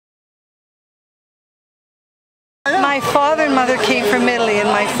My father and mother came from Italy, and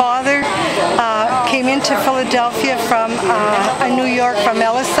my father came into Philadelphia from New York, from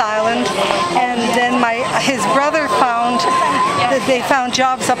Ellis Island, and then his brother they found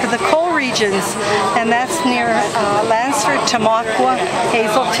jobs up in the coal regions, and that's near Lansford, Tamaqua,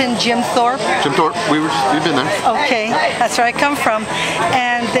 Hazleton, Jim Thorpe. Jim Thorpe, we've been there. Okay, that's where I come from.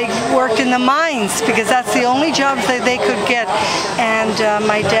 And they worked in the mines because that's the only jobs that they could get. And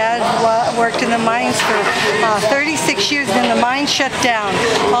my dad worked in the mines for 36 years, and the mine shut down.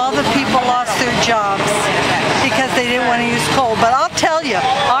 All the people lost their jobs because they didn't want to use coal. But I'll tell you,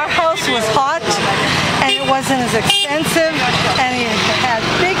 our house was hot, and it wasn't as expensive, and it had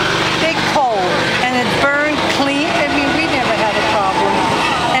big coal, and it burned clean. I mean, we never had a problem.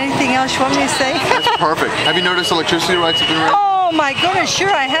 Anything else you want me to say? That's perfect. Have you noticed electricity rates have been raised? Oh my goodness, sure,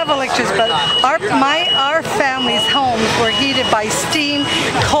 I have electricity, but our family's homes were heated by steam,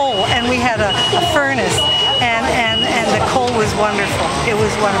 coal, and we had a furnace, and the coal was wonderful. It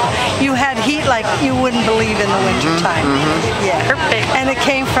was wonderful. You had heat like you wouldn't believe in the winter time. Yeah, perfect. And it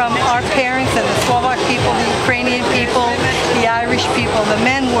came from our parents and the Slovak people, the Ukrainian people, the Irish people. The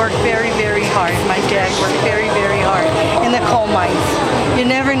men worked very, very hard. My dad worked very, very hard in the coal mines. You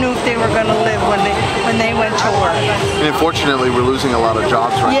never knew if they were going to live when they went to work. And unfortunately, we're losing a lot of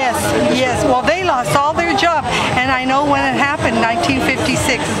jobs right now. Yes. Well, they lost all their jobs, and I know when it happened.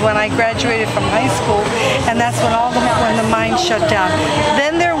 1956 is when I graduated from high school, and that's when when the mines shut down.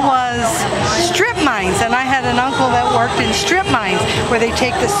 Then there was strip mines, and I had an uncle that worked in strip mines where they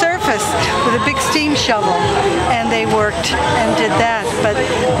take the surface with a big steam shovel, and they worked and did that. But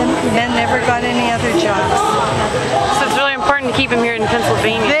the men never got any other jobs. So it's really important to keep them here in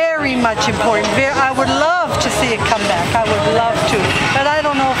Pennsylvania. Very much important. I would love to see it come back. I would love to. But I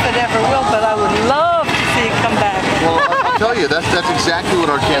don't know if it ever will, but I would love to see it come back. Well, I'll tell you, that's exactly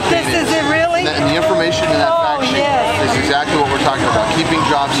what our campaign is. Is it really? And the information in that fact sheet is exactly what we're talking about. Keeping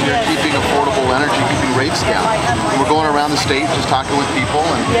jobs here, keeping affordable energy, keeping rates down. And we're going around the state just talking with people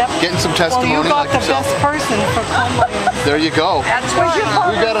and getting some testimony. Well, you got like the yourself. best person for coal miners. There you go.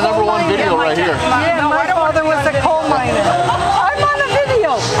 We've got a #1 video right here. Yeah,